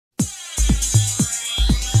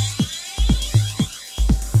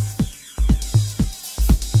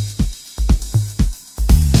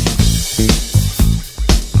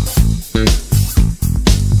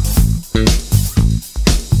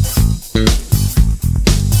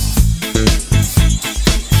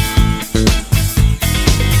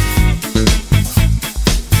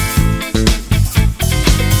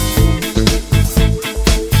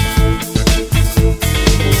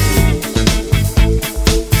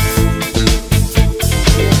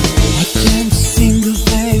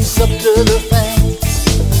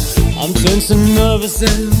tense and nervous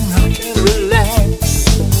and I can't relax.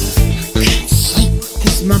 I can't sleep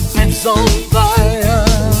 'cause my bed's on fire.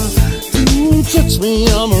 Don't touch me,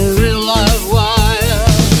 I'm a real live wire.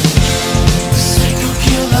 Psycho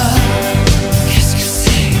killer, qu'est-ce que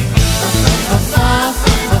c'est?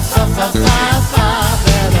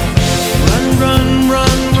 Run, run,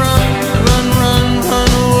 run, run, run, run,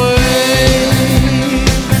 run away.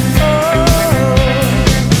 Oh,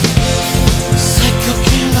 psycho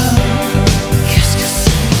killer, qu'est-ce que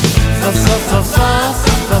c'est?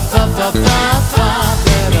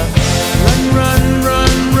 Run, run,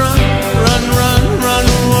 run, run, run, run, run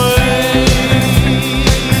away.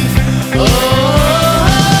 Oh,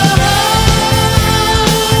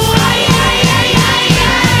 ay, ay, ay, ay,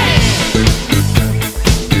 ay.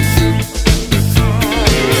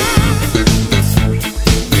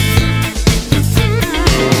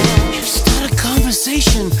 You start a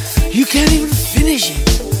conversation, you can't even finish it.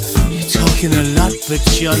 You're talking a lot, but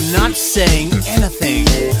you're not saying anything.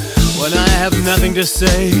 When I have nothing to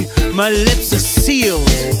say, my lips are sealed.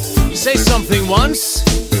 Say something once,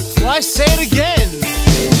 why say it again?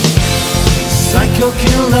 Psycho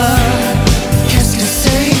killer, qu'est-ce que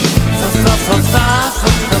c'est?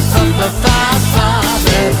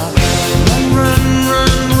 Run, run,